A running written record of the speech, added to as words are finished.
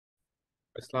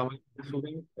Assalamu alaikum,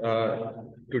 students.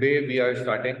 Today we are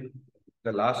starting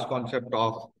the last concept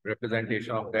of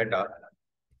representation of data,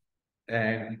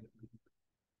 and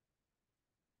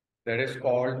that is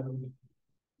called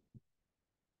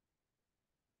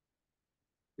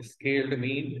scaled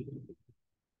mean.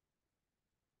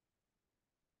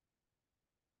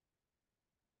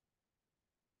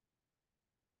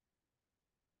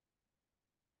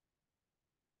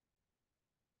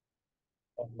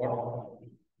 What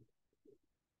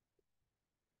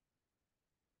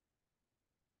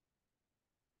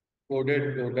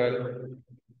coded total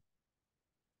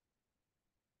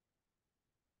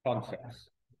concepts.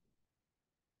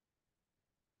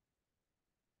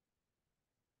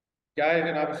 क्या है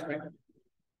जनाब इसमें?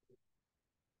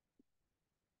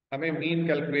 हमें mean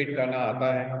calculate करना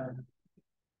आता है,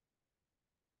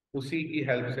 उसी की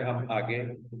हेल्प से हम आगे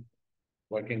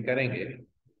वर्किंग करेंगे।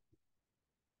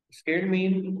 स्केल्ड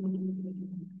मीन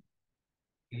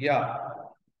या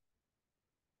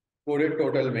कोडेड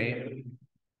टोटल में,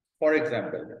 फॉर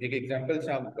एग्जाम्पल, एक एग्जाम्पल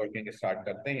से हम वर्किंग स्टार्ट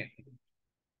करते हैं।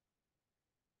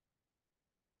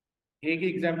 एक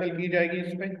एग्जाम्पल की जाएगी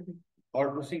इसमें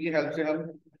और उसी की हेल्प से हम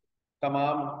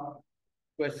तमाम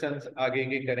क्वेश्चंस आगे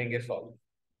के करेंगे सॉल्व।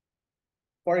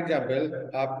 फॉर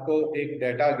एग्जाम्पल, आपको एक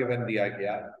डाटा गिवन दिया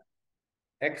गया,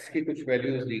 एक्स की कुछ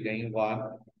वैल्यूज दी गई, 1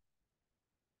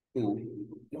 2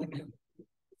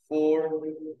 4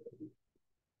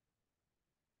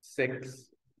 6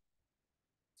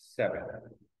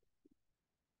 7।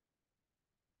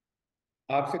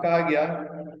 आपसे कहा गया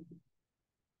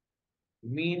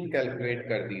मीन कैलकुलेट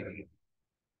कर दीजिए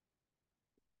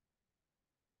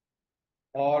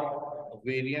और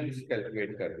वेरिएंस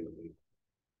कैलकुलेट कर दीजिए।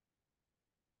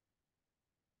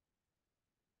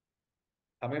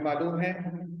 हमें मालूम है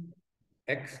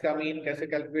एक्स का मीन कैसे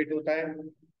कैलकुलेट होता है,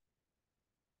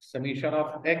 summation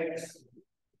of x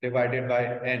divided by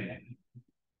N.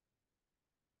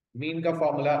 Mean का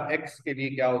फॉर्मूला एक्स के लिए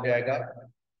क्या हो जाएगा,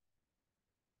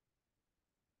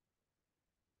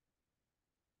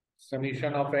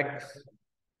 summation of x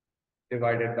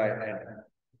divided by N.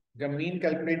 जब मीन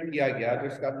कैलकुलेट किया गया तो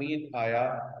इसका मीन आया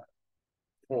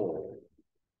 4।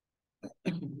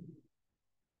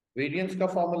 वेरिएंस का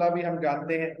फॉर्मूला भी हम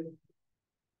जानते हैं,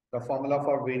 the formula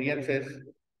for variance is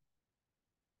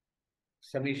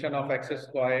summation of x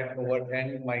square over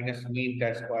N minus mean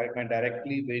का स्क्वायर। मैं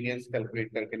डायरेक्टली वेरिएंस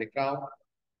कैलकुलेट करके लिख रहा हूं,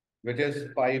 which is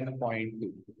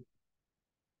 5.2।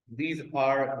 these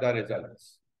are the results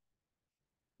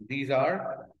these are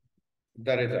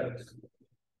the results।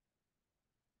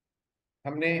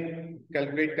 हमने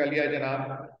कैलकुलेट कर लिया जनाब,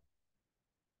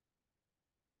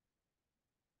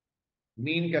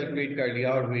 मीन कैलकुलेट कर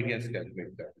लिया और वेरिएंस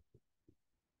कैलकुलेट कर लिया।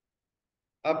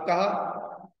 अब कहा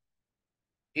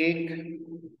एक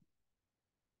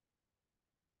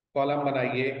कॉलम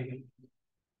बनाइए,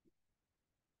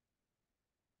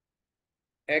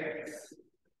 x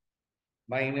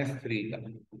 -3 का।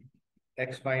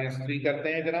 x-3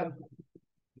 करते हैं जनाब।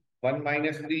 1 - 3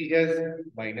 इज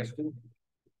 -2,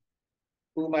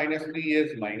 2 - 3 इज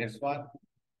 -1,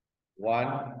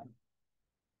 1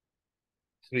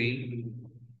 3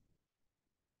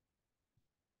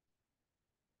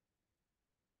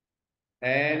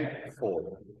 एंड 4।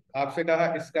 आपसे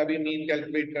कहा इसका भी मीन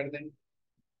कैलकुलेट कर दें।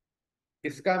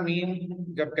 इसका मीन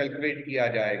जब कैलकुलेट किया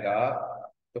जाएगा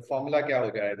तो फॉर्मूला क्या हो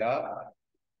जाएगा,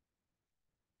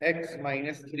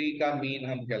 x-3 का मीन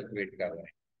हम कैलकुलेट कर रहे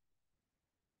हैं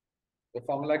तो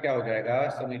फॉर्मूला क्या हो जाएगा,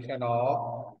 summation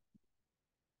of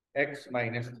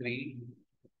x-3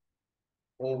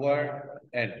 over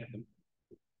n।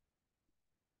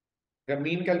 जब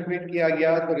मीन कैलकुलेट किया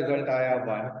गया तो रिजल्ट आया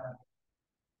 1,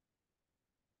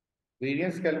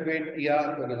 वेरिएंस कैलकुलेट किया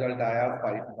तो रिजल्ट आया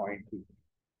 5.2।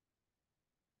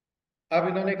 अब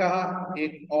इन्होंने कहा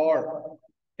एक और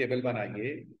टेबल बनाइए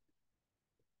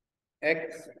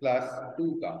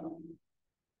x+2 का।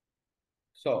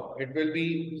 So it will be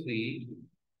 3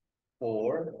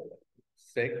 4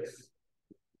 6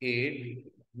 8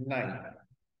 9।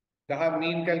 कहा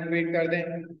मीन कैलकुलेट कर दें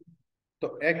तो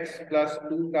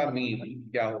x+2 का मीन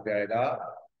क्या हो जाएगा,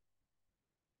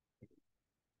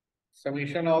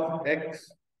 summation of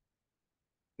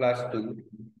x+2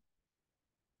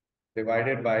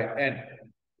 divided by n।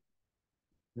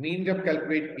 Mean जब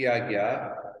कैलकुलेट किया गया,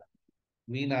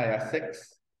 मीन आया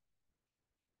 6,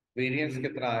 वेरिएंस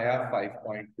कितना आया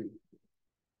 5.2।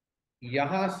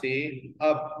 यहां से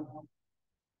अब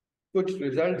कुछ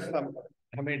रिजल्ट्स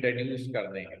हमें डेड्यूस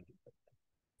करने हैं।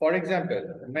 फॉर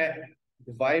एग्जाम्पल, मैं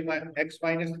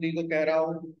x-3 को कह रहा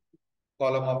हूं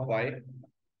कॉलम ऑफ y,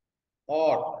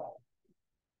 और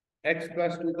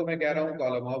x+2 को मैं कह रहा हूं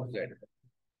column of z।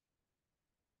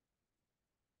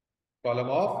 Column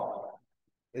of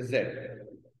Z.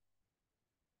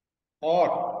 और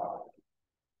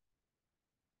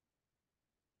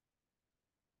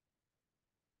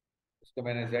इसको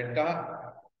मैंने जेड कहा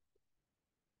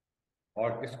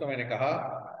और इसको मैंने कहा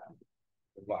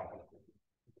वाई,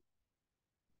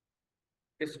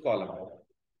 इस कॉलम को।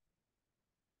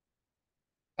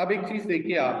 अब एक चीज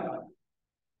देखिए आप,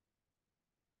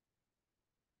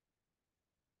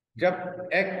 जब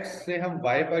x से हम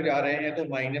y पर जा रहे हैं तो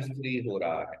 -3 हो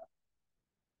रहा है,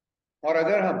 और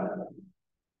अगर हम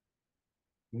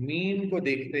मीन को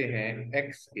देखते हैं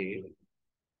x के,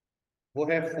 वो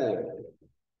है 4।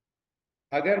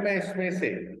 अगर मैं इसमें से,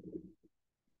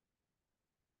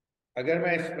 अगर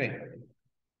मैं इसमें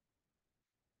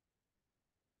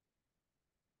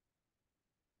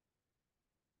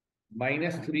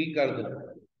 -3 कर दूं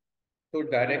तो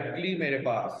डायरेक्टली मेरे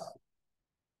पास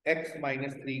x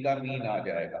 -3 का मीन आ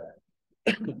जाएगा।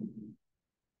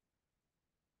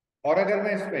 और अगर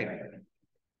मैं इसमें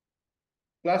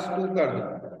 +2 कर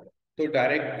दूं तो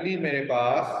डायरेक्टली मेरे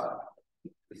पास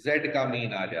z का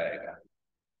मीन आ जाएगा।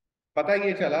 पता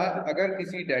ये चला, अगर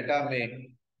किसी डेटा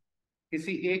में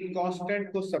किसी एक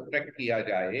कांस्टेंट को सब्ट्रैक्ट किया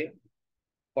जाए,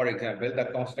 for example the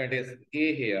constant is a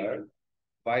hair,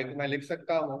 y को मैं लिख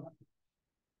सकता हूं,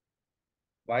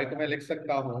 y को मैं लिख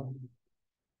सकता हूं,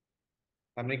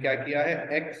 हमने क्या किया है,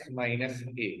 x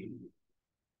 -a।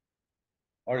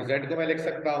 और z को मैं लिख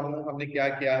सकता हूं, हमने क्या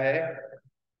किया है,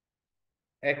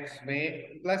 x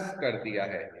में प्लस कर दिया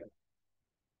है।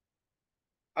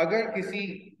 अगर किसी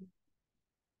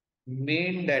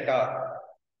मेन डेटा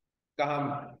का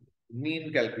हम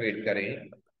मीन कैलकुलेट करें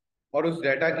और उस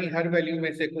डेटा की हर वैल्यू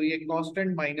में से कोई एक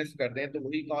कांस्टेंट माइनस कर दें तो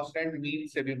वही कांस्टेंट मीन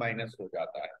से भी माइनस हो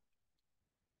जाता है।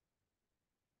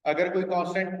 अगर कोई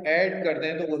कांस्टेंट ऐड कर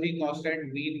दें तो वही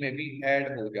कांस्टेंट मीन में भी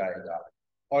ऐड हो जाएगा,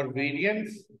 और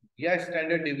वेरिएंस या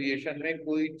स्टैंडर्ड डिविएशन में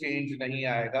कोई चेंज नहीं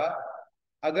आएगा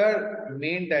अगर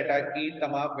मेन डाटा की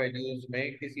तमाम वैल्यूज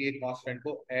में किसी एक कांस्टेंट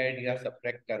को ऐड या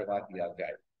सब्ट्रैक्ट करवा दिया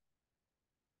जाए।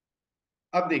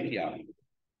 अब देखिए आप,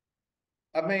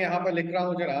 अब मैं यहां पर लिख रहा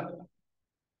हूं जरा,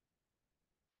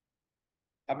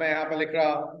 अब मैं यहां पर लिख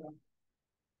रहा हूं,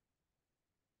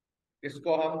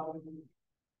 इसको हम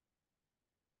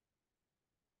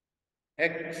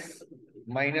x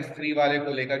 -3 वाले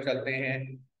को लेकर चलते हैं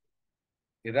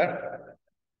इधर,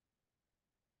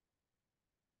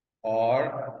 और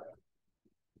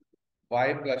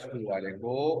y+2 वाले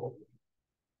को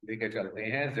लेकर चलते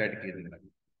हैं z की तरफ।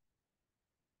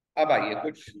 अब आइए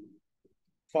कुछ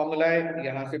फॉर्मूलाए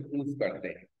यहां से प्रूफ करते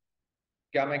हैं।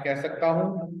 क्या मैं कह सकता हूं,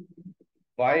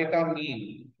 y का मीन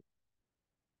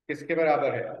किसके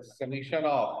बराबर है, summation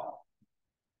of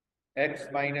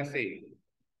x-a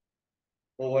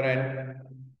over n।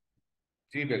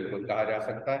 जी बिल्कुल कहा जा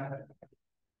सकता है।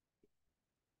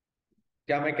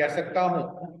 क्या मैं कह सकता हूं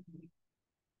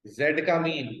z का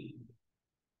मीन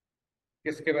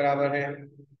किसके बराबर है,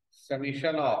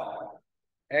 summation of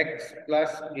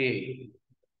x+a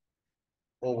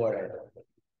over n।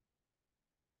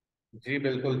 जी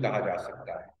बिल्कुल कहा जा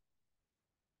सकता है,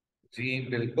 जी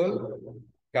बिल्कुल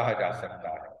कहा जा सकता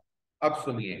है। अब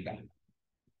सुनिएगा,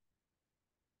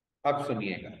 अब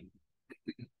सुनिएगा,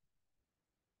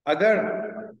 अगर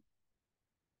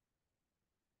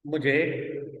मुझे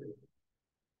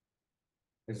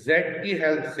z की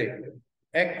हेल्प से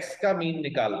x का मीन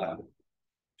निकालना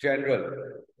जनरल,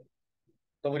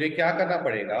 तो मुझे क्या करना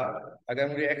पड़ेगा, अगर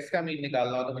मुझे x का मीन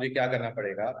निकालना हो तो मुझे क्या करना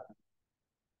पड़ेगा,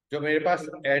 जो मेरे पास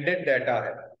एडेड डाटा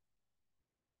है,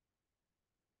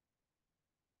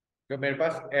 जो मेरे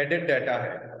पास एडेड डाटा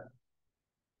है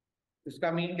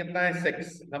उसका मीन कितना है,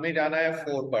 6, हमें जाना है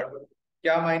 4 पर।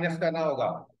 क्या माइनस करना होगा,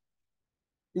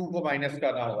 2 को माइनस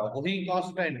करना होगा, वही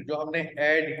कांस्टेंट जो हमने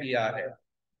ऐड किया है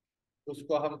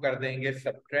उसको हम कर देंगे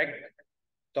सब्ट्रैक्ट,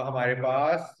 तो हमारे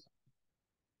पास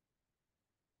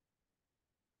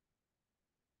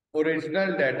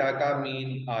ओरिजिनल डाटा का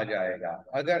मीन आ जाएगा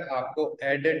अगर आपको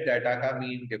एडेड डाटा का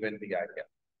मीन गिवन दिया गया।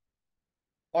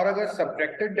 और अगर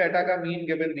सब्ट्रैक्टेड डाटा का मीन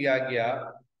गिवन दिया गया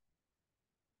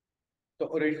तो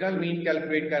ओरिजिनल मीन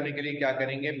कैलकुलेट करने के लिए क्या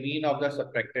करेंगे, mean of the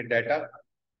subtracted data,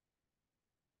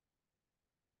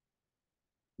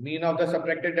 mean of the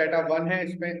subtracted data 1 है,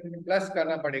 इसमें प्लस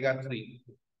करना पड़ेगा 3,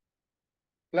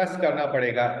 प्लस करना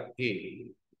पड़ेगा a।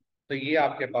 तो ये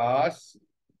आपके पास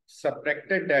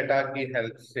सब्ट्रैक्टेड डाटा की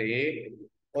हेल्प से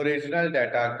ओरिजिनल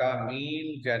डाटा का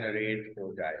मीन जनरेट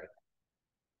हो जाएगा।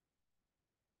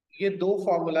 ये दो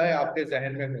फॉर्मूलाए आपके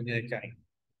जहन में होने चाहिए।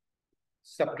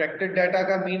 सब्ट्रैक्टेड डाटा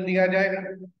का मीन दिया जाएगा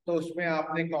तो उसमें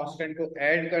आपने कांस्टेंट को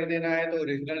ऐड कर देना है तो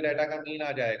ओरिजिनल डाटा का मीन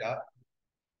आ जाएगा।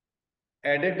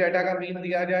 एडेड डाटा का मीन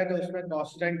दिया जाए तो उसमें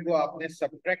कांस्टेंट को आपने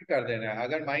सब्ट्रैक्ट कर देना है।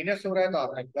 अगर माइनस हो रहा है तो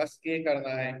आपने प्लस ए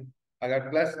करना है, अगर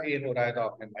प्लस ए हो रहा है तो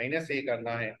आपने माइनस ए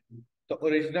करना है। तो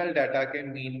ओरिजिनल डाटा के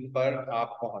मीन पर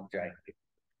आप पहुंच जाएंगे।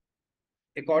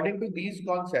 अकॉर्डिंग टू दीज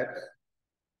कॉन्सेप्ट्स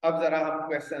अब जरा हम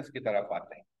क्वेश्चंस की तरफ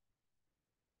आते हैं।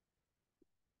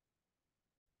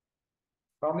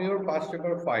 From your past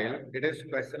paper file it is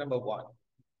question number 1।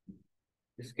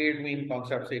 Scaled mean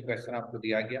concept से क्वेश्चन आपको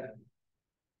दिया गया।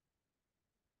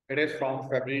 It is from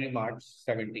February March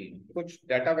 17। कुछ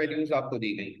डाटा वैल्यूज आपको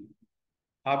दी गई।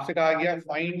 आपसे कहा गया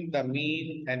find the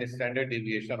mean and standard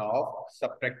deviation of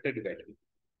subtracted value.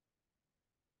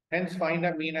 Hence find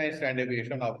the mean and standard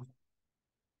deviation of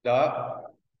the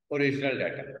original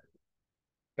data.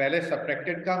 पहले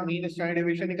सब्ट्रैक्टेड का मीन स्टैंडर्ड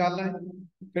डेविएशन निकालना है,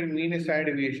 फिर mean standard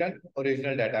deviation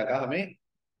original data का हमें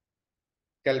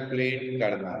कैलकुलेट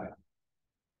करना है।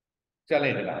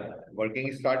 चलें जनाब,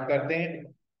 वर्किंग स्टार्ट करते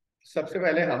हैं। सबसे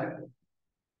पहले हम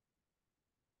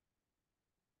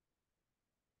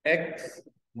x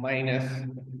माइनस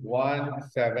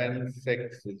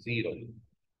 1760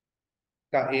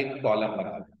 का एक कॉलम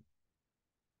बना दें।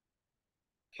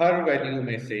 हर वैल्यू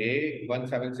में से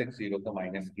 1760 को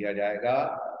माइनस किया जाएगा,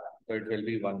 तो इट विल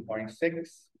बी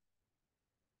 1.6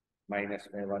 माइनस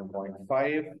में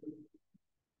 1.5,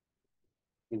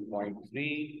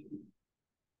 2.3,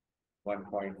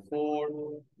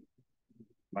 1.4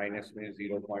 माइनस में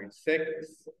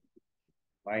 0.6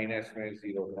 माइनस में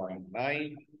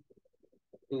 0.9,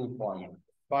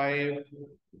 2.5,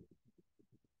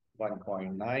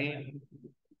 1.9,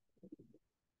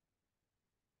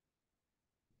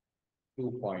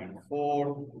 2.4,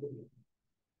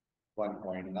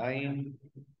 1.9,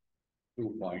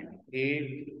 2.8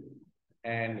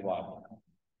 and 1.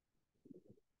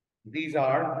 These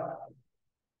are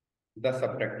the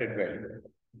subtracted value.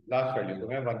 Last value तो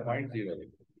मैं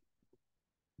 1.0।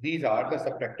 These are the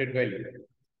subtracted value.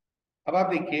 अब आप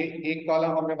देखिए एक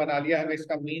कॉलम हमने बना लिया, हमें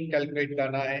इसका मीन कैलकुलेट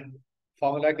करना है।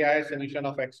 फॉर्मूला क्या है? Summation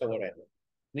of x over N.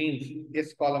 Means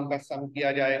इस कॉलम का सम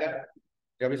किया जाएगा।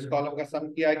 जब इस कॉलम का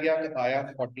सम किया गया तो आया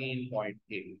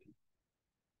 14.8।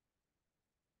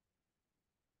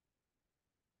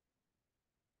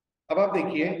 अब आप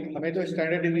देखिए हमें तो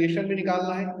स्टैंडर्ड डिविएशन भी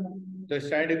निकालना है, तो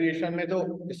स्टैंडर्ड डिविएशन में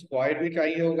तो स्क्वायर भी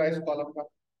चाहिए होगा इस कॉलम का।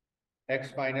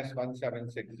 x माइनस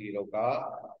 1760 का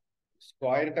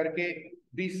स्क्वायर करके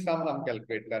भी सम हम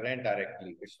कैलकुलेट कर रहे हैं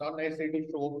directly. It's not necessary to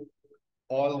show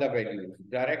all the values,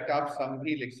 direct आप सम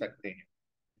भी लिख सकते हैं,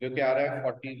 जो कि आ रहा है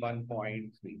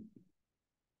 41.3।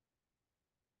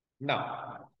 ना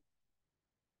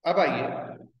अब आइए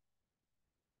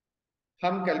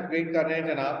हम कैलकुलेट कर रहे हैं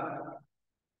जनाब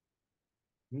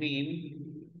मीन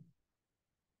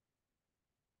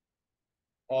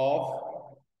ऑफ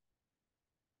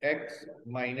x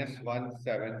माइनस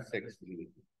 1760।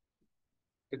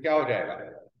 तो क्या हो जाएगा?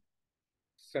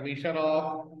 Summation of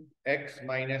x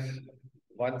minus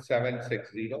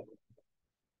 1760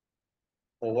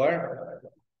 over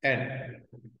n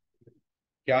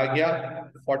क्या आ गया?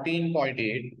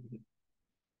 14.8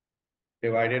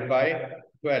 डिवाइडेड बाय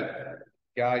 12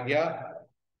 क्या आ गया?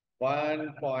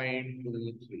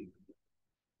 1.23।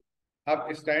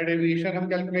 अब स्टैंडर्ड डेविएशन हम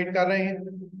कैलकुलेट कर रहे हैं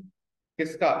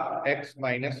किसका? x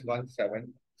minus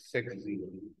 1760।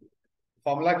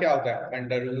 फॉर्मूला क्या होता है?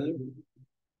 अंडर रूट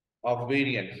ऑफ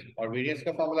वेरिएंस, और वेरिएंस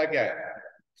का फॉर्मूला क्या है?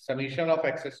 समीशन ऑफ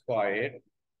एक्स स्क्वायर,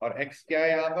 और x क्या है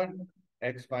यहाँ पर?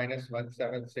 x minus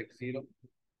 1760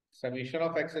 summation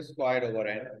of x square over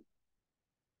n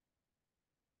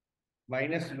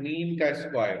minus mean का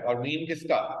स्क्वायर, और मीन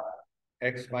किसका?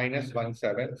 x माइनस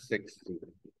 1760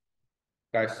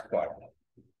 का स्क्वायर।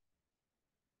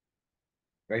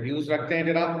 वैल्यूज रखते हैं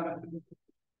जनाब।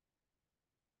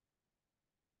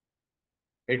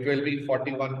 It will be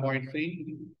 41.3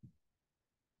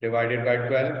 divided by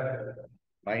 12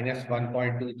 minus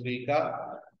 1.23 का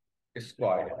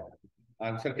स्क्वायर।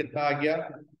 आंसर कितना आ गया?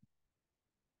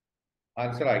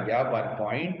 आंसर आ गया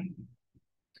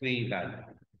 1.39।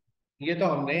 ये तो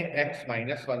हमने x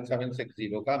माइनस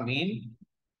 1760 का मीन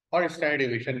और स्टैंडर्ड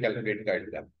डेविएशन कैलकुलेट कर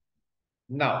लिया।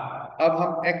 नाउ अब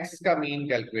हम x का मीन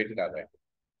कैलकुलेट कर रहे हैं,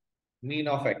 मीन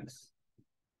ऑफ x।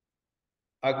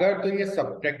 अगर तो ये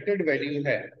सब्ट्रैक्टेड वैल्यू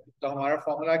है तो हमारा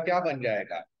फॉर्मूला क्या बन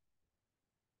जाएगा?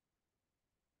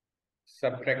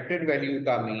 सब्ट्रैक्टेड वैल्यू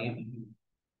का मीन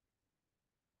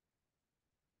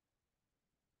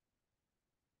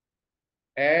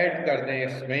ऐड कर दें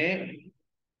इसमें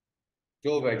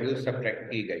जो वैल्यू सब्ट्रैक्ट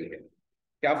की गई है।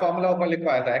 क्या फॉर्मूला ऊपर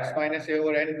लिखवाया था? x minus A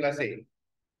over n plus A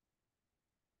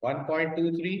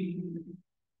 1.23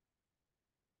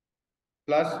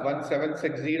 plus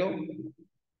 1760,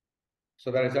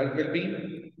 so the result will be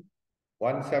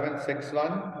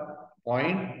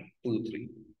 1761.23।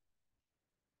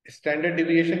 Standard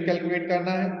deviation calculate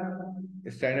करना है।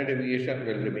 Standard deviation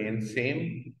will remain same.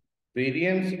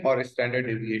 Variance और स्टैंडर्ड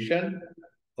डिविएशन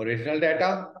ओरिजिनल डाटा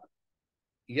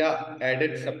या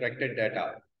एडेड सब्ट्रैक्टेड डाटा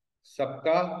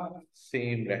सबका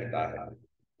सेम रहता है।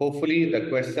 Hopefully the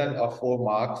question of 4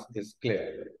 marks is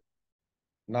clear.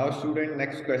 Now student,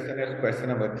 next question is question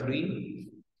number 3।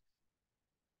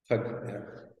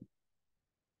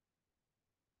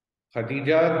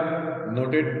 Khadija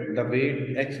noted the weight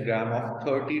x gram of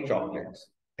 30 chocolates.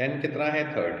 n कितना है?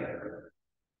 30.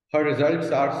 Her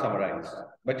results are summarized.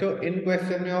 बच्चों, इन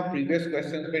question में और previous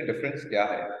question में difference क्या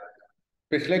है?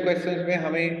 पिछले question में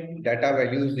हमें डाटा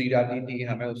वैल्यूज दी जाती थी,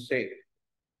 हमें उससे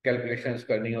कैलकुलेशंस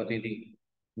करनी होती थी,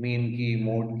 मीन की,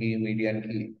 मोड की, मीडियन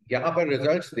की। यहाँ पर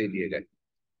रिजल्ट्स दे दिए गए,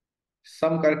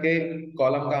 सम करके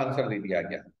कॉलम का आंसर दे दिया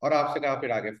गया और आपसे कहा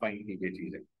फिर आगे फाइंड कीजिए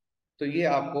चीजें। तो ये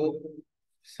आपको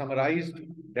समराइज्ड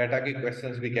डाटा के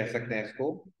क्वेश्चंस भी कह सकते हैं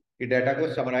इसको, कि डाटा को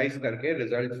समराइज करके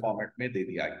रिजल्ट फॉर्मेट में दे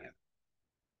दिया गया।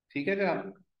 ठीक है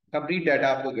जनाब, कंप्लीट डाटा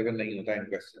आपको गिवन नहीं होता इन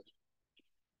क्वेश्चन।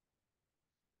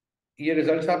 ये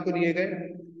रिजल्ट्स आपको दिए गए।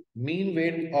 Mean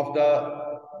weight of the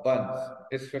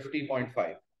buns is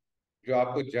 50.5। जो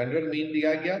आपको जनरल मीन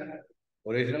दिया गया,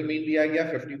 ओरिजिनल मीन दिया गया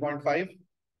 50.5,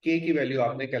 के की वैल्यू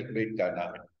आपने कैलकुलेट करना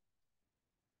है।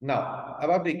 नाउ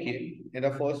अब आप देखिए, in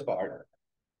the first part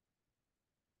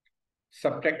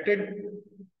subtracted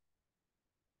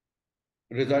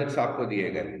results आपको दिए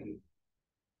गए।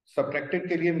 सब्ट्रैक्टेड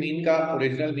के लिए मीन का,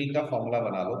 ओरिजिनल मीन का फॉर्मूला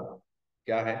बना लो।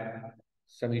 क्या है?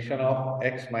 समीशन ऑफ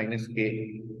x माइनस के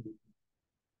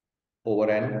ओवर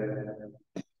n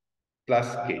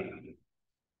प्लस के।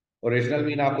 ओरिजिनल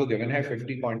मीन आपको गिवन है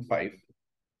 50.5।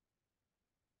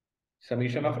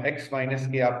 समीशन ऑफ x माइनस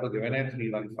के आपको गिवन है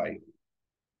 315।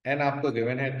 n आपको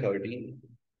गिवन है 30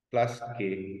 प्लस के।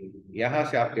 यहां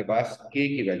से आपके पास k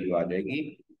की वैल्यू आ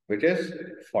जाएगी which is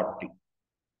 40।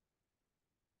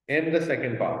 In the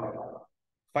second part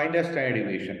find the standard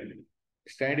deviation.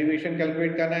 Standard deviation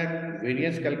calculate करना है,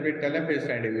 वेरिएंस कैलकुलेट करना है, फिर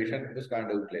स्टैंडर्ड डिविएशन उसका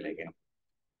अंडर रूट ले लेंगे।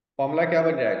 फॉर्मूला क्या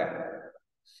बन जाएगा?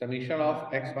 समीशन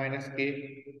ऑफ x माइनस के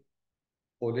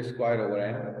whole square over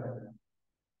n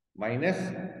minus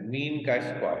mean का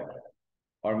स्क्वायर।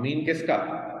 और मीन किसका?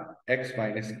 x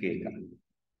माइनस के का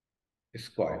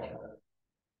स्क्वायर।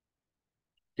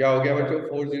 क्या हो गया बच्चों?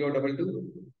 4022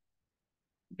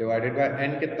 डिवाइडेड बाय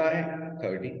n कितना है?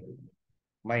 30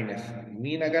 माइनस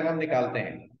मीन अगर हम निकालते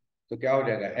हैं तो क्या हो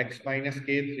जाएगा? x माइनस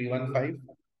के 315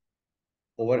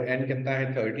 ओवर n कितना है?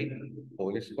 30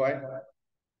 होल स्क्वायर।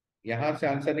 यहां से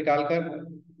आंसर निकालकर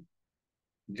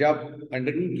जब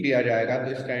अंडर रूट लिया जाएगा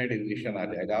तो स्टैंडर्ड डिविएशन आ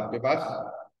जाएगा आपके पास।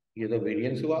 ये तो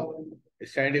वेरिएंस हुआ,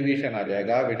 स्टैंडर्ड डिविएशन आ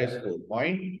जाएगा which is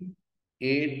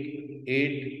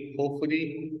 4.88। Hopefully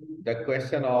the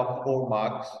question of 4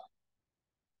 marks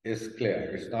is clear.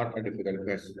 It's not a difficult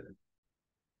question.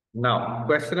 Now,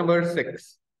 question number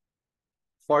 6.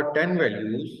 For 10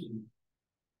 values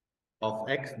of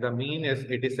x, the mean is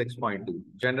 86.2.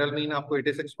 General mean आपको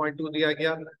 86.2 दिया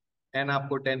गया, n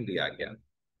आपको 10 दिया गया।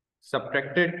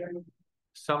 Subtracted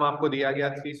sum आपको दिया गया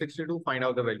 362. Find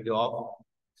out the value of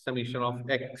summation of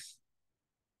x.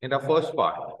 In the first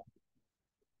part,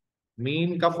 mean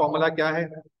का फॉर्मूला क्या है?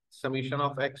 Summation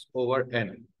of x over n.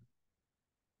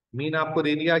 Mean आपको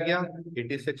दे दिया गया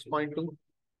 86.2।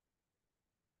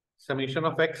 समीशन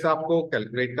ऑफ एक्स आपको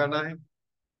कैलकुलेट करना है।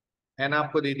 एन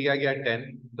आपको दे दिया गया 10,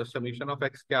 तो समीशन ऑफ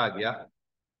एक्स क्या आ गया?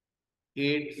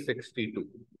 862।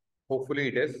 Hopefully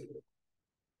it is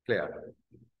clear.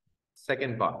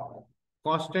 Second part,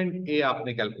 constant ए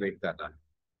आपने कैलकुलेट करना है।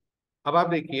 अब आप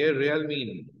देखिए, रियल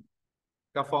मीन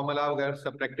का फॉर्मूला अगर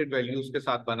सब्ट्रैक्टेड वैल्यूज के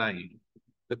साथ बनाएं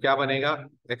तो क्या बनेगा?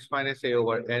 एक्स माइनस ए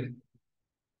ओवर एन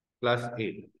प्लस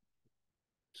ए।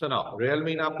 सुनाओ, रियल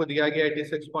मीन आपको दिया गया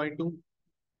 86.2।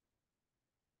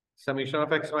 Summation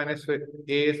of x minus a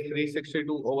is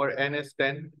 362 over n is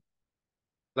 10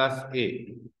 plus a।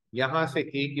 यहां से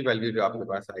a की वैल्यू जो आपके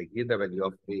पास आएगी, the value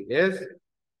of a is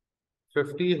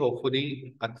 50. Hopefully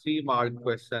a 3-mark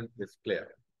question is clear.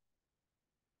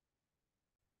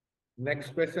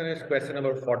 Next question is question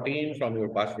number 14 from your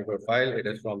past paper file. It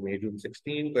is from May June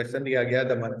 16. Question दिया गया,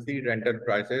 the monthly rental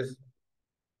prices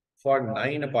for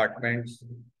 9 apartments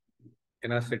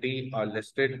in a city are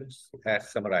listed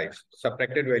as summarized.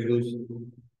 Subtracted values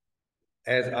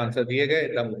as answer दिए गए।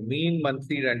 The mean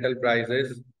monthly rental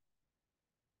prices,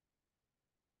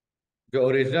 जो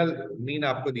original mean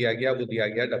आपको दिया गया वो दिया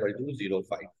गया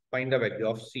 2205। Find the value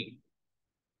of C.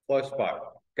 First part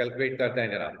calculate करते हैं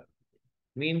जनाब।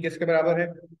 मीन किसके बराबर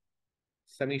है?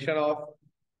 Summation of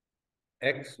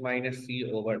x minus C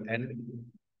over n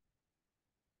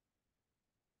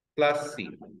plus C.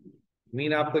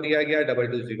 Mean आपको दिया गया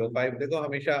 2205। देखो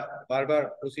हमेशा बार बार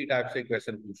उसी टाइप से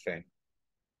क्वेश्चन पूछ रहे हैं।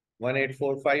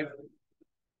 1845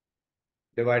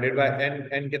 डिवाइडेड बाय एन।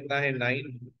 एन कितना है 9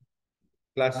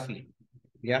 प्लस सी।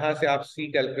 यहां से आप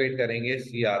सी कैलकुलेट करेंगे,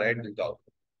 सी आ रहा है 2000।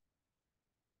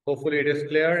 Hopefully it is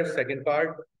clear. Second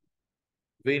part,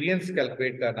 variance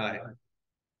calculate करना है।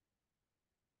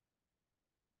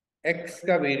 एक्स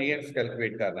का वेरिएंस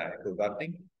कैलकुलेट करना है, कोई बात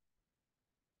नहीं।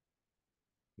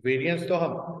 वेरिएंस तो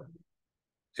हम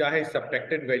चाहे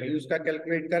सब्ट्रैक्टेड वैल्यूज का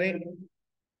कैलकुलेट करें,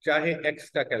 चाहे एक्स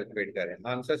का कैलकुलेट करें,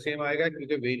 आंसर सेम आएगा,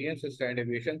 क्योंकि वेरिएंस स्टैंडर्ड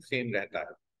डेविएशन सेम रहता है।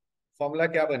 फॉर्मूला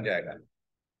क्या बन जाएगा?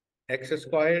 एक्स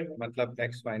स्क्वायर मतलब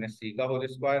एक्स माइनस सी का whole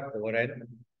square over N,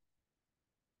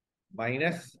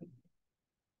 minus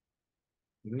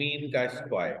mean का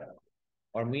स्क्वायर।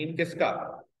 और मीन किसका?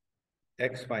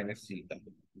 एक्स माइनस सी का।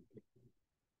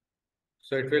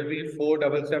 So it will be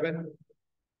 477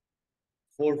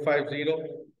 450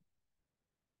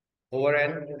 over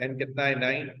N. N कितना है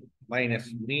 9 माइनस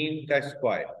मीन का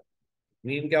स्क्वायर।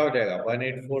 मीन क्या हो जाएगा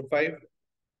 1845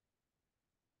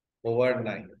 ओवर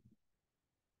 9।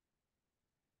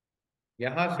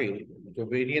 यहां से जो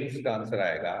वेरिएंस का आंसर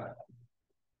आएगा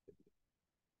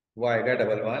वो आएगा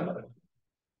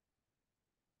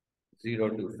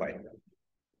 11025।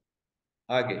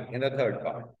 आगे in the third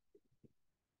part,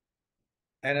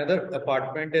 another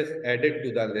apartment is added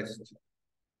to the list.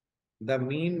 The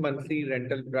mean monthly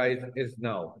rental price is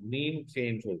now, mean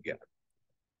change हो गया।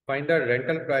 Find the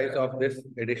rental price of this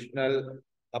additional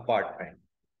apartment.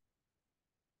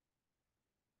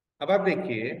 अब आप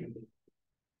देखिए,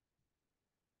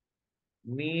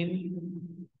 मीन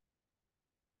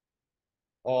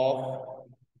ऑफ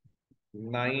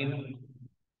 9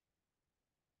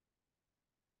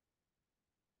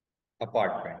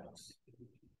 अपार्टमेंट्स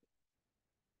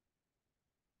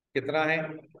कितना है?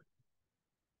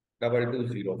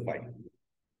 2205।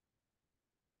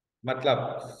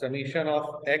 मतलब summation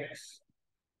of x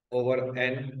over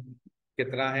N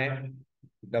कितना है?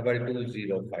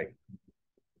 2205।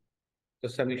 तो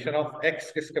समीशन ऑफ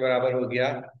एक्स किसके बराबर हो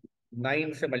गया?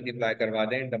 9 से मल्टीप्लाई करवा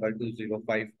दें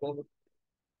 2205 को,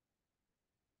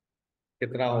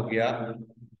 कितना हो गया?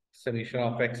 समीशन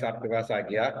ऑफ एक्स आपके पास आ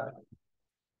गया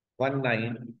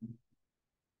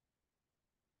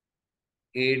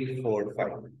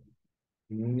 19845।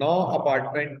 9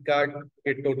 अपार्टमेंट का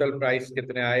के टोटल प्राइस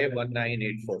कितने आए?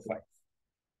 19845।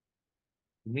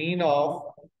 मीन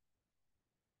ऑफ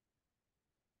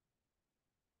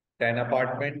 10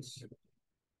 अपार्टमेंट्स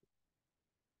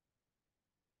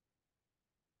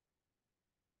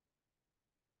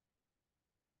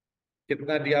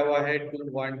कितना दिया हुआ है?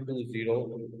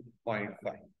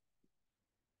 2120.5।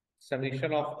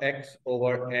 Summation of x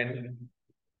over N,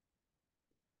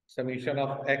 summation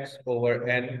of x over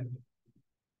N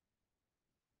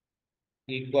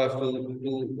equals to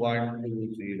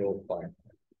 2120.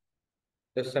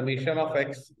 तो समीशन ऑफ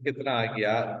एक्स कितना आ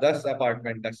गया? 10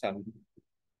 अपार्टमेंट का सम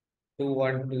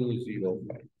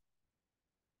 21205।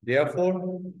 देयरफॉर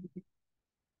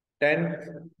 10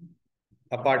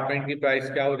 अपार्टमेंट की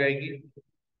प्राइस क्या हो जाएगी?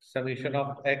 Summation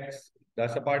of x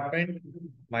 10 apartment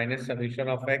minus summation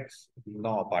of x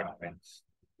 9 apartments,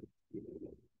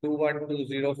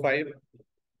 21205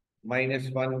 minus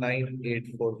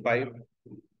 19845,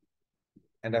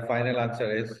 and the final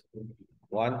answer is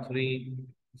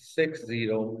 1360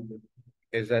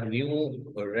 is a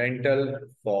new rental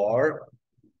for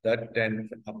the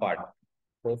 10th apartment.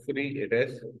 Hopefully it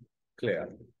is clear.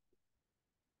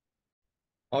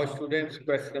 Now students,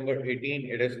 question number 18,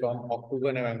 it is from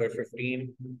October, November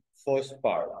 15, first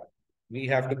part. We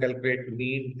have to calculate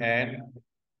mean and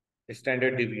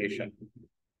standard deviation.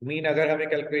 Mean अगर हमें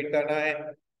calculate करना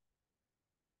है,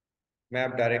 मैं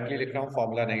अब directly लिख रहा हूँ,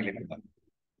 formula नहीं लिखूंगा।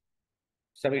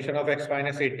 Summation of x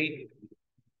minus 80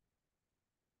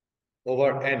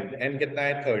 over N, N कितना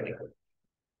है 30।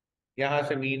 यहां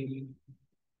से मीन,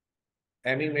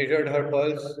 एमी मेजर्ड हर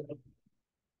पल्स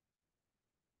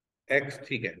एक्स,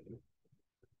 ठीक है।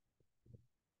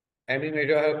 एमी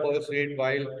मेजर हर pulse rate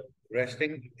while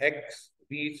resting x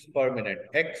beats पर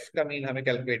मिनट। एक्स का मीन हमें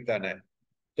कैलकुलेट करना है,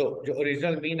 तो जो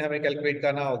ओरिजिनल मीन हमें कैलकुलेट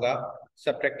करना होगा,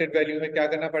 सब्ट्रैक्टेड वैल्यू में क्या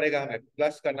करना पड़ेगा? हमें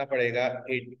प्लस करना पड़ेगा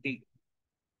 80।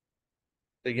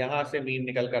 तो यहां से मीन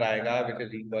निकल कर आएगा विच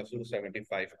इज इक्वल टू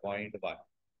 75.1।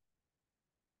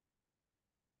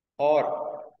 और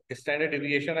स्टैंडर्ड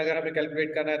डिविएशन अगर हमें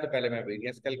कैलकुलेट करना है तो पहले मैं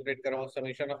वेरिएंस कैलकुलेट कर रहा हूँ।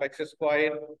 Summation of x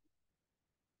square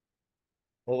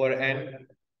over N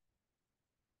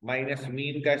minus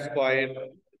mean का स्क्वायर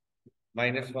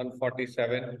माइनस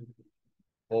 147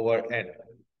 ओवर एन।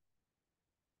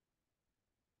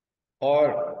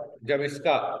 और जब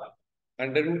इसका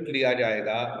अंडर रूट लिया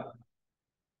जाएगा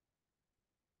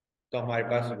तो हमारे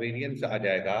पास वेरिएंस आ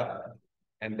जाएगा,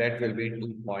 and that will be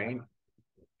 2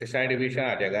 standard division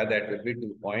आ जाएगा, that will be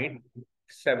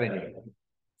 2.78।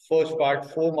 First part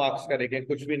 4 marks का, देखें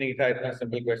कुछ भी नहीं था, इतना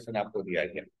सिंपल क्वेश्चन आपको दिया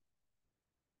गया।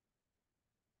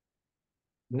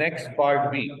 नेक्स्ट पार्ट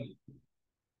बी,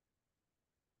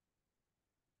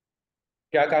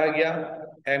 क्या कहा गया?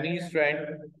 एमी's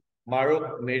friend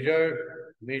Maruk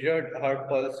measured her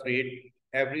pulse rate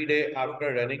every day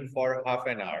after running for half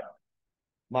an hour.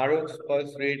 Maruk's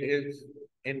pulse rate is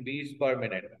in beats per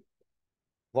minute,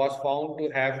 was found to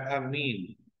have a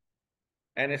mean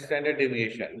and a standard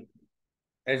deviation.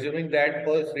 Assuming that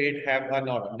pulse rate have a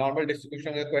normal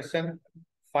distribution of the question,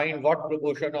 find what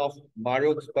proportion of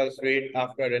Maruk's pulse rate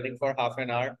after running for half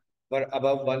an hour were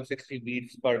above 160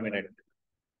 beats per minute.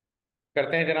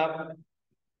 करते हैं जनाब।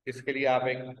 इसके लिए आप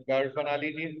एक curve बना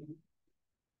लीजिए।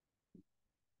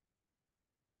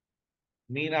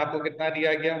 Mean आपको कितना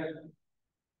दिया गया?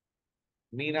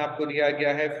 मीन आपको दिया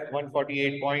गया है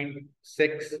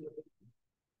 148.6।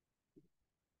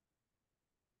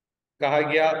 कहा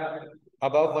गया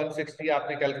अबव 160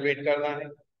 आपने कैलकुलेट करना है,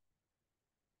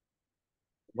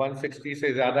 160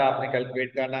 से ज्यादा आपने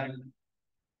कैलकुलेट करना है।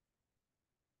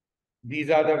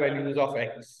 These are the values of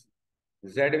x.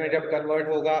 Z में जब कन्वर्ट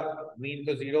होगा मीन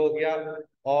तो 0 हो गया,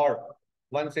 और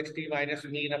 160 minus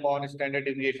mean upon standard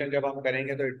deviation जब हम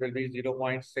करेंगे तो it will be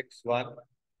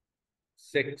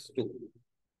 0.6162।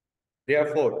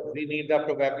 Therefore, we need the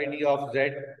probability of z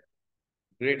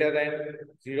greater than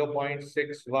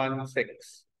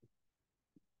 0.616।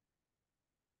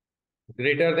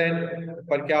 Greater than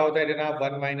पर क्या होता है जनाब?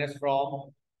 1 माइनस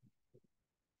फ्रॉम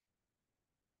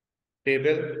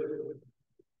टेबल,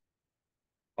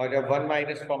 और जब 1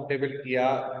 माइनस फ्रॉम टेबल किया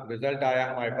रिजल्ट आया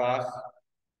हमारे पास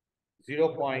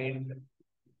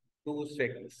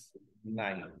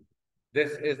 0.269।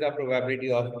 This is the probability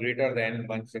of greater than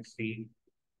 160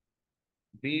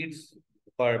 beats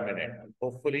per minute.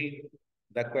 Hopefully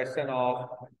the question of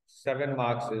 7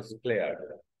 marks is clear.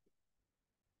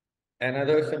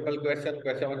 Another simple question,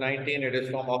 question number 19, it is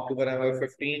from October number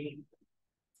 15.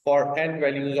 For n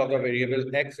values of the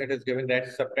variable x, it is given that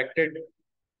subtracted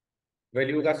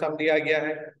value का sum दिया गया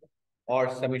है और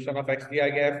summation of x दिया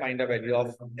गया है। Find the value of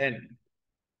n,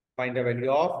 find the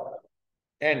value of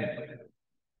n।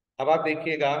 अब आप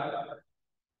देखिएगा,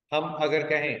 हम अगर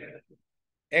कहें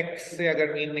x से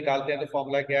अगर मीन निकालते हैं तो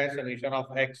फॉर्मूला क्या है? Summation of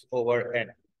x over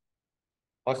n।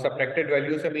 और सब्ट्रैक्टेड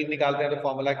वैल्यू से मीन निकालते हैं तो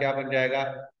फॉर्मूला क्या बन जाएगा?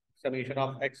 Summation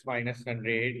of x minus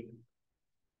 100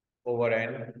 over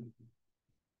n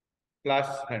plus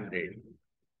 100।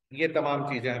 ये तमाम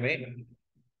चीजें हमें,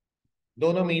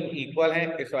 दोनों मीन इक्वल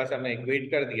हैं, इस वजह से हमने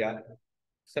इक्वेट कर दिया।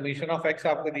 समीशन ऑफ x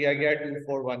आपको दिया गया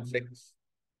 2416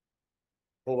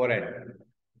 over n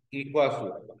equal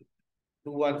to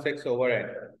 216 over n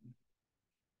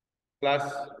plus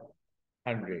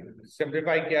 100।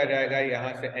 Simplify किया जाएगा,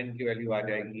 यहाँ से n की वैल्यू आ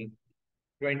जाएगी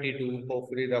 22।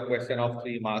 Hopefully the question of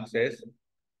 3 marks is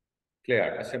clear.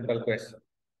 A simple question.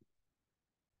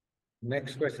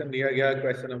 Next question दिया गया,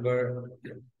 question number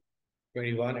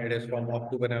 21. It is from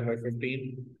October number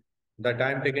 15. The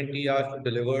time taken T hours to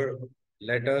deliver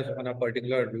letters on a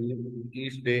particular route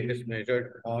each day is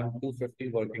measured on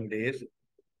 250 working days.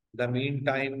 The mean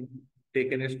time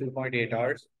taken is 2.8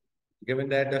 hours. Given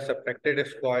that the subtracted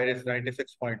square is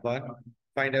 96.1,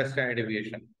 find a standard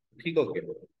deviation. ठीक हो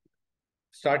गया,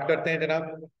 start करते हैं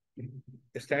जनाब।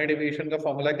 Standard deviation का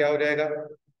formula क्या हो जाएगा?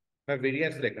 मैं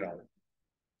वेरिएंस लिख रहा हूँ।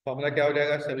 फॉर्मूला क्या हो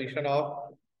जाएगा? समीशन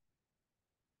ऑफ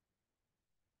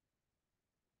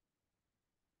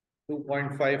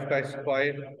 2.5 का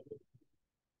square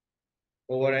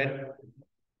over n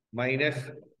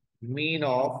minus mean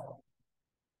of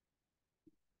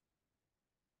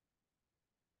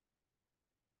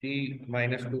t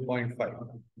minus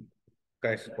 2.5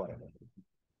 का स्क्वायर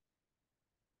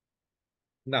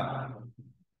ना।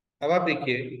 अब आप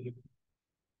देखिए,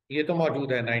 ये तो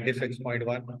मौजूद है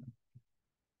 96.1,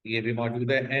 ये भी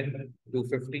मौजूद है n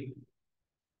 250,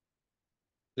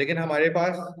 लेकिन हमारे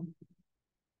पास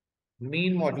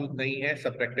मीन मौजूद नहीं है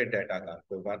सब्ट्रैक्टेड डाटा का।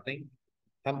 कोई बात नहीं,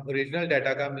 हम ओरिजिनल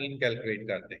डाटा का मीन कैलकुलेट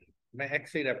करते हैं। मैं x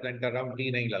से रिप्रेजेंट कर रहा हूँ,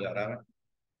 डी नहीं लगा रहा मैं।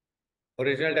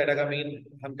 ओरिजिनल डाटा का मीन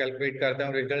हम कैलकुलेट करते हैं।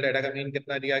 ओरिजिनल डाटा का मीन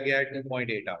कितना दिया गया है?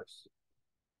 2.8 आवर्स।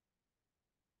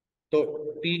 तो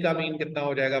t का मीन कितना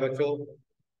हो जाएगा बच्चों?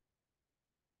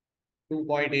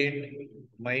 2.8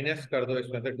 माइनस कर दो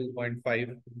इसमें से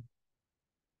 2.5,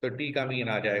 तो t का मीन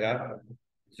आ जाएगा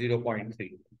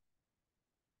 0.3।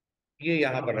 ये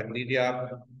यहाँ पर रख दीजिए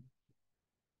आप,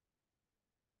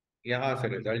 यहाँ से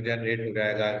रिजल्ट जनरेट हो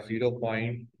जाएगा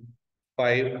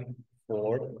 0.5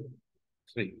 4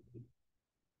 3।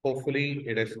 होपफुली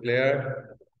इट इज क्लियर,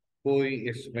 कोई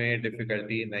इसमें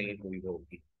डिफिकल्टी नहीं हुई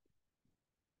होगी।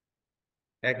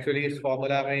 एक्चुअली इस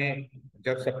फॉर्मूला में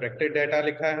जब सब्ट्रैक्टेड डाटा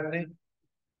लिखा है हमने,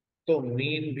 तो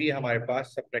मीन भी हमारे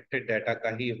पास सब्ट्रैक्टेड डाटा का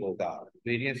ही होगा।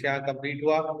 वेरिएंस यहाँ कंप्लीट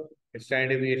हुआ,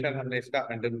 स्टैंडर्ड डेविएशन हमने इसका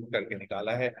अंडर रूट करके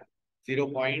निकाला है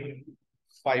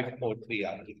 0.543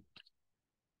 आ गई।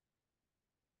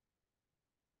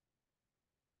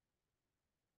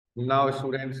 Now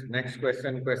students, next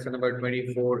question, question number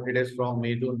 24, it is from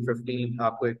May to 15।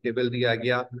 आपको एक टेबल दिया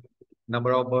गया,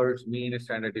 number of birds, mean,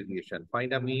 standard deviation.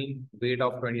 Find the mean weight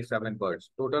of 27 birds.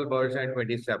 Total birds हैं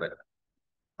 27,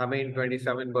 हमें इन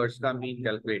 27 बर्ड्स का मीन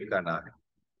कैलकुलेट करना है।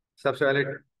 सबसे पहले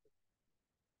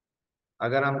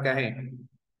अगर हम कहें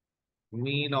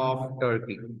मीन ऑफ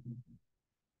टर्की,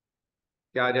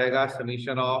 क्या आ जाएगा?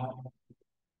 Summation of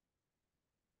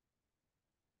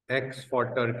x for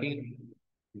Turkey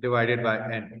divided by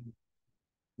N.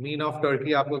 Mean of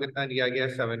Turkey आपको कितना दिया गया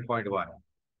है? 7.1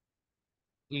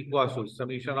 equal to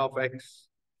summation of x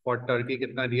for Turkey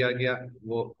कितना दिया गया?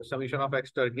 वो समीशन ऑफ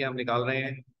एक्स टर्की हम निकाल रहे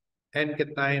हैं, एन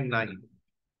कितना है? 9।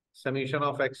 Summation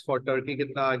of x for Turkey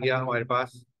कितना आ गया हमारे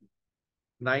पास?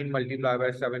 9 मल्टीप्लाई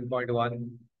बाय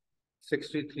 7.1,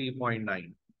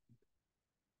 63.9।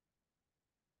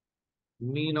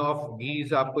 मीन ऑफ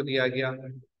गीज आपको दिया गया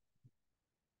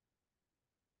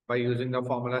by using the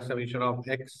formula summation of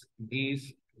x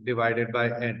geese divided by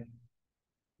n।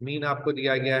 Mean आपको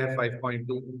दिया गया है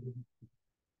 5.2।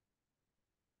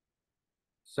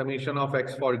 Summation of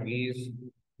x for geese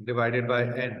divided by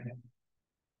n।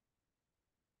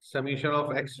 Summation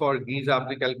of x for geese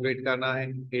आपने कैलकुलेट करना है,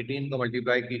 18 को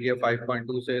मल्टीप्लाई कीजिए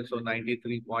 5.2 से, सो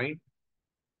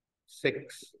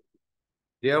 93.6।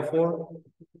 Therefore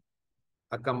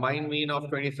a combined mean of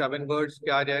 27 birds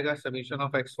क्या आ जाएगा? Summation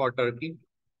of x for Turkey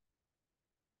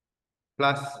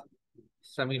plus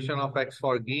summation of x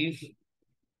for geese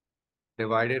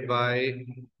divided by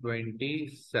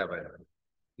 27।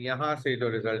 यहां से जो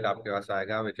रिजल्ट आपके पास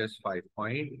आएगा which is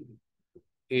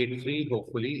 5.83।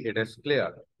 Hopefully it is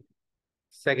clear.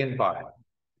 Second part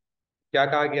क्या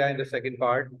कहा गया in the second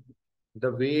part? The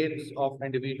weights of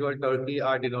individual Turkey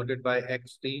are denoted by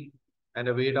xt and the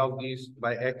weight of geese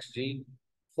bye xg।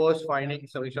 First finding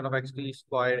summation of xt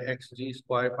square xg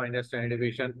square, find the standard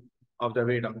deviation of the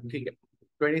weight of. ठीक है,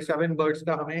 27 birds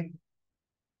का हमें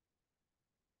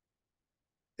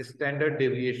standard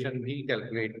deviation भी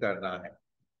calculate करना है।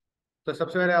 तो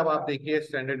सबसे पहले अब आप देखिए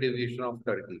स्टैंडर्ड डेविएशन ऑफ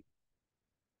टर्की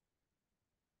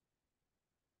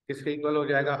किसके इक्वल हो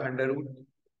जाएगा? Under root.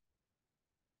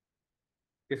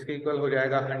 किसके इक्वल हो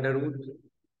जाएगा? Under root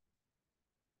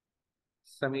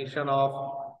summation of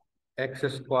x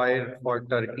square for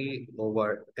Turkey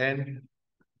over N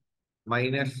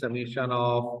minus summation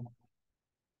of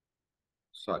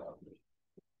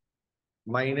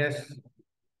minus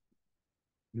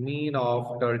mean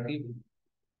of Turkey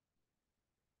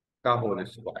का whole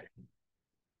square.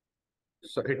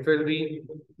 So it will be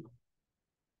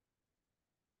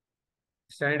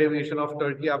standard deviation of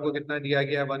Turkey आपको कितना दिया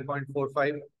गया है?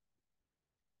 1.45।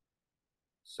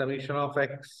 Summation of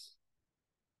x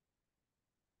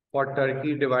for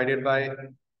Turkey divided by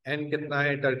N कितना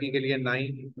है Turkey के लिए?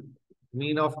 9।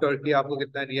 मीन ऑफ टर्की आपको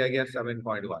कितना दिया गया?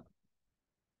 7.1।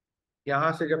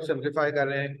 यहां से जब सिंप्लीफाई कर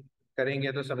रहे हैं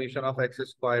करेंगे तो summation of x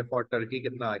square for Turkey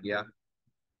कितना आ गया?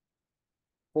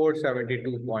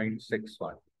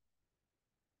 472.61।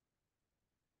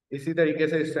 इसी तरीके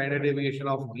से standard deviation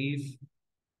of गीज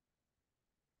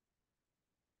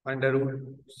under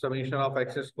root summation of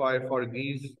x square for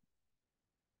गीज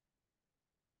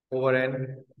over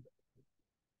N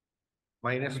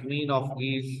minus mean of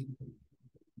गीज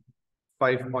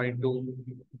 5.2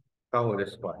 का होल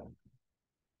स्क्वायर।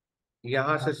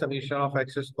 यहां से summation of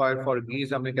x square for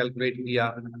गीज हमने कैलकुलेट किया,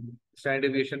 स्टैंडर्ड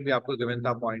डेविएशन भी आपको गिवन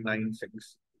था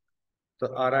 0.96। तो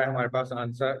आ रहा है हमारे पास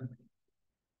answer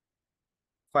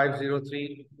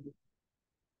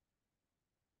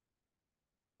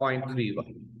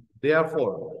 503.31।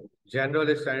 Therefore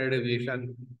general standard deviation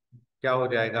क्या हो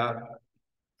जाएगा?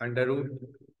 Under root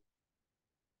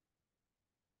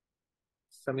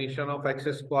summation of x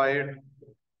square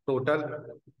total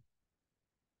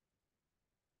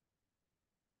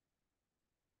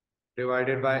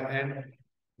divided by N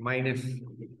minus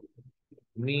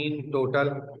mean total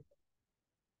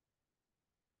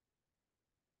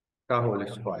का whole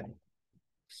square.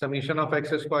 Summation of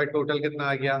x square total कितना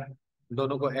आ गया?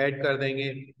 दोनों को ऐड कर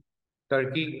देंगे,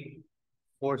 Turkey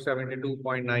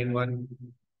 472.91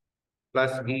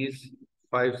 plus गीज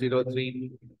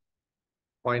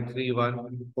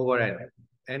 503.31 over N.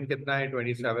 N कितना है?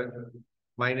 27।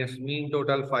 माइनस मीन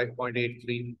टोटल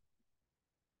 5.83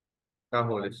 का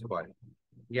होल स्क्वायर।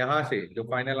 यहां से जो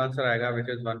फाइनल आंसर आएगा which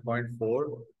is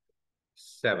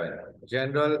 1.47।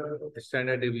 General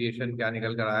standard deviation क्या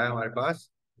निकल कर आया हमारे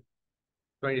पास?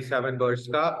 27 बर्ड्स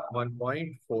का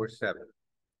 1.47।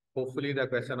 Hopefully the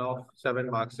question of 7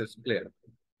 marks is clear.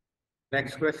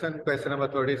 Next question, question number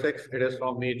 36, it is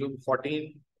from May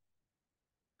 14।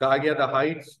 कहा गया the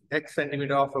Heights x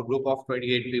centimetre of a group of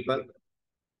 28 people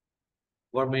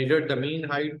were measured. The mean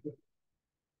height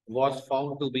was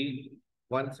found to be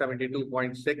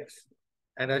 172.6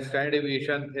 and the standard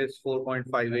deviation is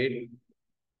 4.58.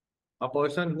 A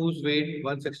person whose weight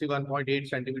 161.8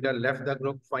 centimeter left the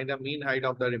group. Find the mean height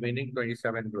of the remaining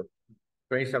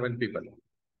 27 people.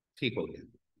 ठीक हो गया।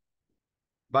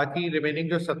 बाकी remaining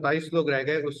जो 27 लोग रह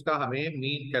गए उसका हमें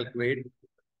मीन कैलकुलेट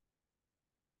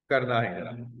करना है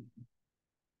जरा।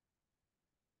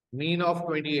 मीन ऑफ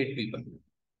 28 पीपल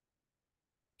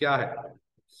क्या है?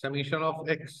 Summation of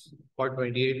x for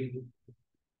 28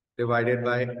 divided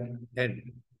by n।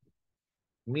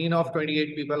 Mean of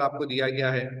 28 people आपको दिया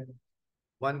गया है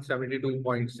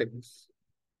 172.6।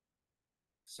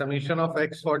 Summation of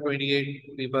x for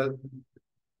 28 people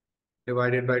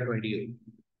divided by 28।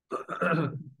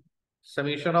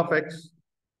 Summation of x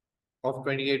of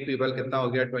 28 people कितना हो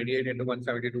गया? 28 into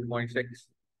 172.6,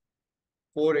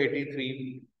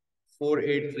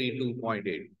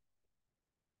 4832.8।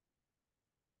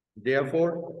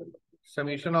 Therefore,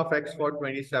 summation of x for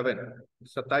 27,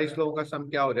 27 लोगों का सम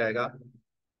क्या हो जाएगा?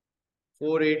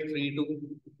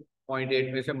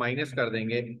 4832.8 में से माइनस कर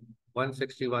देंगे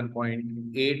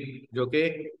 161.8 जो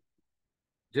कि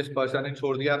जिस पर्सन ने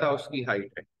छोड़ दिया था उसकी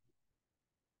हाइट है।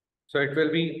 So it will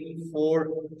be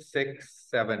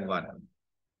 4671।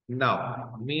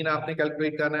 Now mean आपने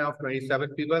कैलकुलेट करना है ऑफ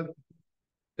 27 पीपल,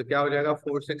 तो क्या हो जाएगा?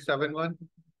 4671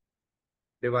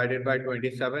 डिवाइडेड बाय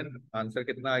 27। आंसर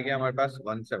कितना आ गया हमारे पास?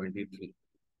 173।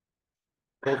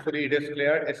 Hopefully it is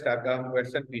clear. इस टाइप का हम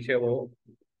क्वेश्चन पीछे वो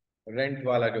रेंट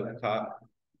वाला जो था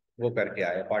वो करके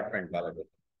आए, अपार्टमेंट वाला जो।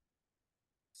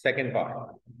 Second part,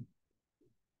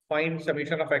 find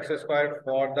summation of x square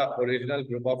for the original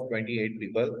group of 28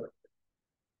 people,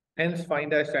 hence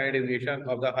find the standard deviation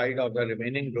of the height of the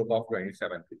remaining group of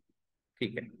 27 people.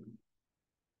 ठीक है,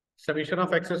 summation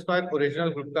of x square original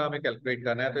group का हमें calculate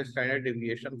करना है, तो standard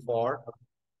deviation for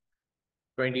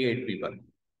 28 people.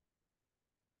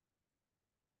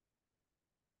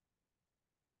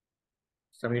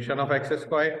 Summation of x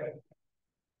square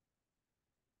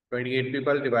 28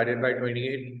 people divided by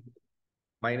 28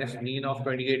 minus mean of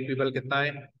 28 people कितना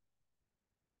है?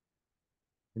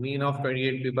 Mean of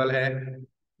 28 people है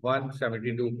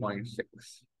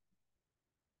 172.6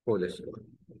 होल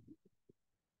स्क्वायर।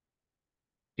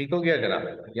 ठीक हो गया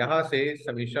जनाब। यहां से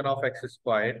summation of x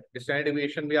square, standard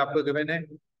deviation भी आपको गिवन है।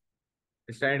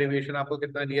 स्टैंडर्ड डेविएशन आपको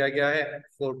कितना दिया गया है?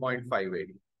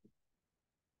 4.58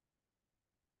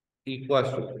 इक्वल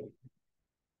टू,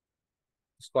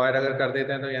 स्क्वायर अगर कर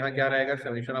देते हैं तो यहाँ क्या रहेगा?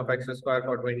 Summation of x square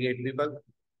for 28 people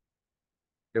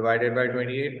divided by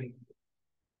 28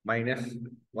 minus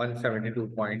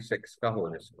 172.6 का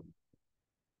होल स्क्वायर।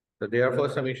 तो therefore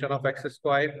summation of x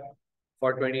square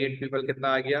for 28 people कितना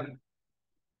आ गया?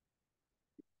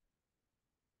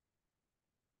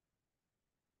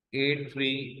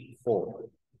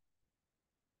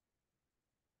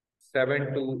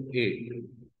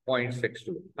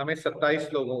 834,728.62। हमें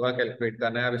 27 लोगों का कैलकुलेट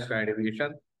करना है अब स्टैंडर्ड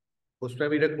डेविएशन। उसमें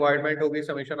भी रिक्वायरमेंट होगी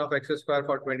summation of x square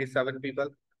for 27 people.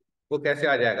 वो कैसे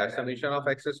आ जाएगा? Summation of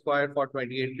x square for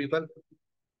 28 people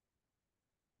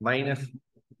minus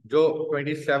जो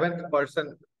 27th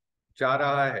पर्सन जा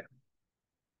रहा है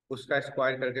उसका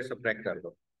स्क्वायर करके सब्ट्रैक्ट कर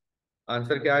दो।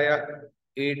 आंसर क्या आया?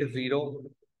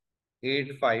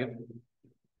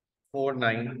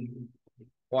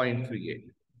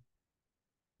 808549.38।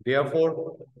 देयरफॉर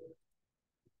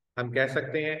हम कह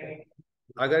सकते हैं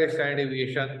अगर स्टैंडर्ड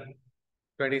डेविएशन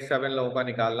 27 लोगों का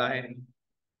निकालना है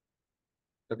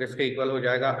तो किसके इक्वल हो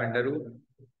जाएगा? Under root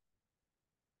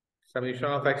summation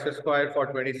of x square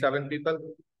for 27 people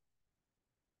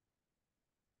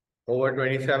over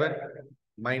 27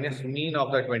 minus mean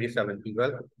of the 27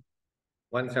 people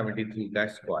 173 का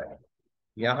स्क्वायर।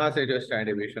 यहां से जो स्टैंडर्ड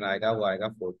डेविएशन आएगा वो आएगा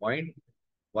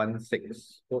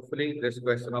 4.16। Hopefully this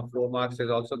question of 4 marks is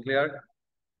also clear.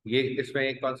 ये इसमें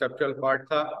एक कॉन्सेप्चुअल पार्ट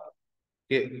था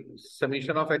कि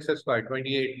समीशन ऑफ एक्स स्क्वायर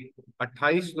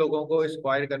 28 लोगों को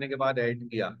स्क्वायर करने के बाद ऐड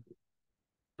किया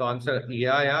तो आंसर ये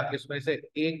आया। इसमें से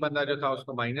एक बंदा जो था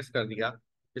उसको माइनस कर दिया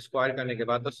स्क्वायर करने के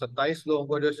बाद, तो 27 लोगों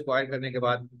को जो स्क्वायर करने के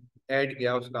बाद ऐड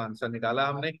किया उसका आंसर निकाला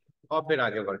हमने और फिर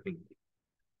आगे वर्किंग की।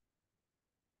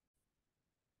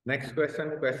 Next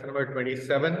question, question number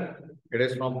 27. It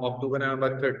is from October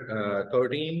November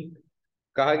 13.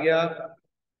 कहा गया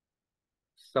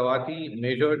Swati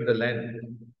measured the length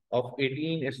of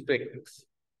 18 sticks,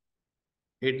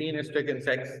 18 stick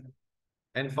insects,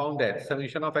 and found that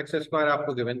summation of x square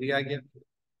आपको given दिया गया.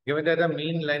 Given that the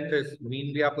mean length is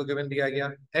mean भी आपको given दिया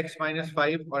गया. x minus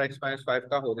 5 और x minus 5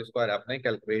 का whole square आपने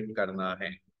calculate करना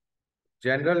है.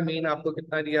 General mean आपको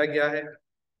कितना दिया गया है?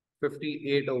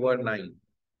 58/9.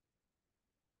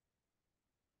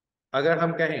 अगर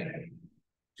हम कहें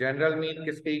जनरल मीन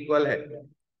किसके इक्वल है?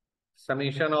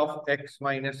 Summation of x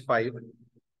minus 5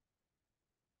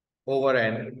 over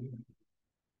n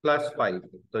plus 5,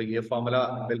 तो ये फॉर्मूला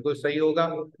बिल्कुल सही होगा.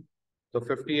 तो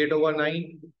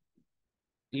 58/9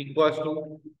 equals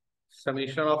to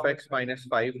summation of x minus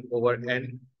 5 over n.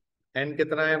 n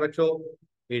कितना है बच्चों?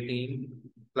 18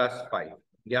 प्लस 5.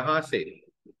 यहां से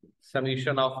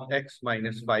समीशन ऑफ x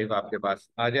माइनस 5 आपके पास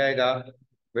आ जाएगा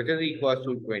विच इज इक्वल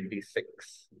टू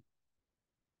 26.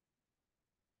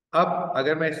 अब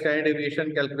अगर मैं स्टैंडर्ड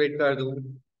डेविएशन कैलकुलेट कर दूं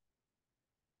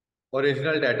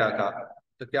ओरिजिनल डाटा का,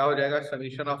 तो क्या हो जाएगा?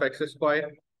 Summation of x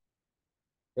square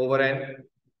over N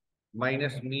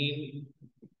minus mean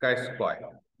का square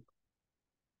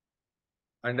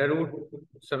under root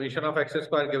summation of x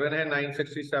square given है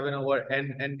 967 ओवर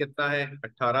एन. एन कितना है?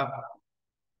 18.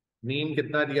 मीन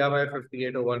कितना दिया हुआ है?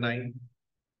 58/9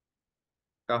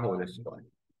 का whole square.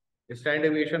 Standard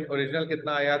deviation original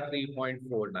कितना आया?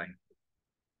 3.49.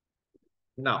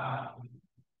 ना,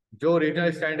 जो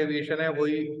ओरिजिनल स्टैंडर्ड डेविएशन है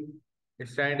वही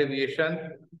स्टैंडर्ड डेविएशन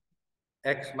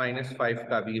x माइनस 5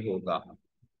 का भी होगा.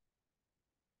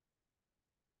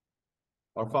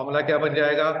 और फॉर्मूला क्या बन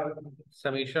जाएगा?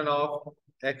 समीशन ऑफ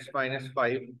x माइनस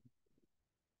 5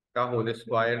 का whole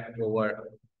square over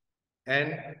n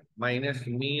minus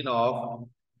mean of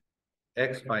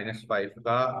x minus 5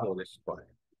 का होल स्क्वायर.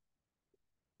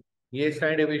 ये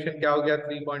स्टैंडर्ड डेविएशन क्या हो गया?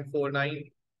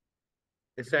 3.49.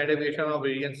 Standard deviation of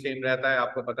variance same रहता है,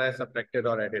 आपको पता है, सब्ट्रैक्टेड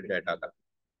और एडेड डाटा का.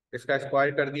 इसका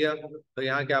स्क्वायर कर दिया तो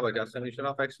यहाँ क्या बचा? समीशन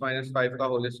ऑफ x माइनस 5 का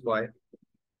whole square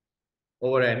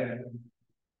over n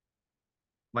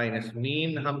minus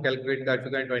mean हम कैलकुलेट कर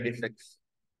चुके हैं 26.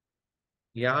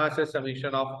 यहां से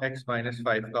समीशन ऑफ x माइनस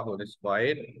 5 का होल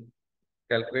स्क्वायर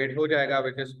कैलकुलेट हो जाएगा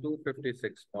which is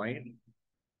 256.8.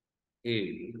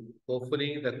 Hopefully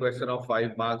the question of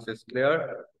 5 marks is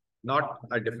clear, not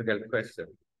a difficult question.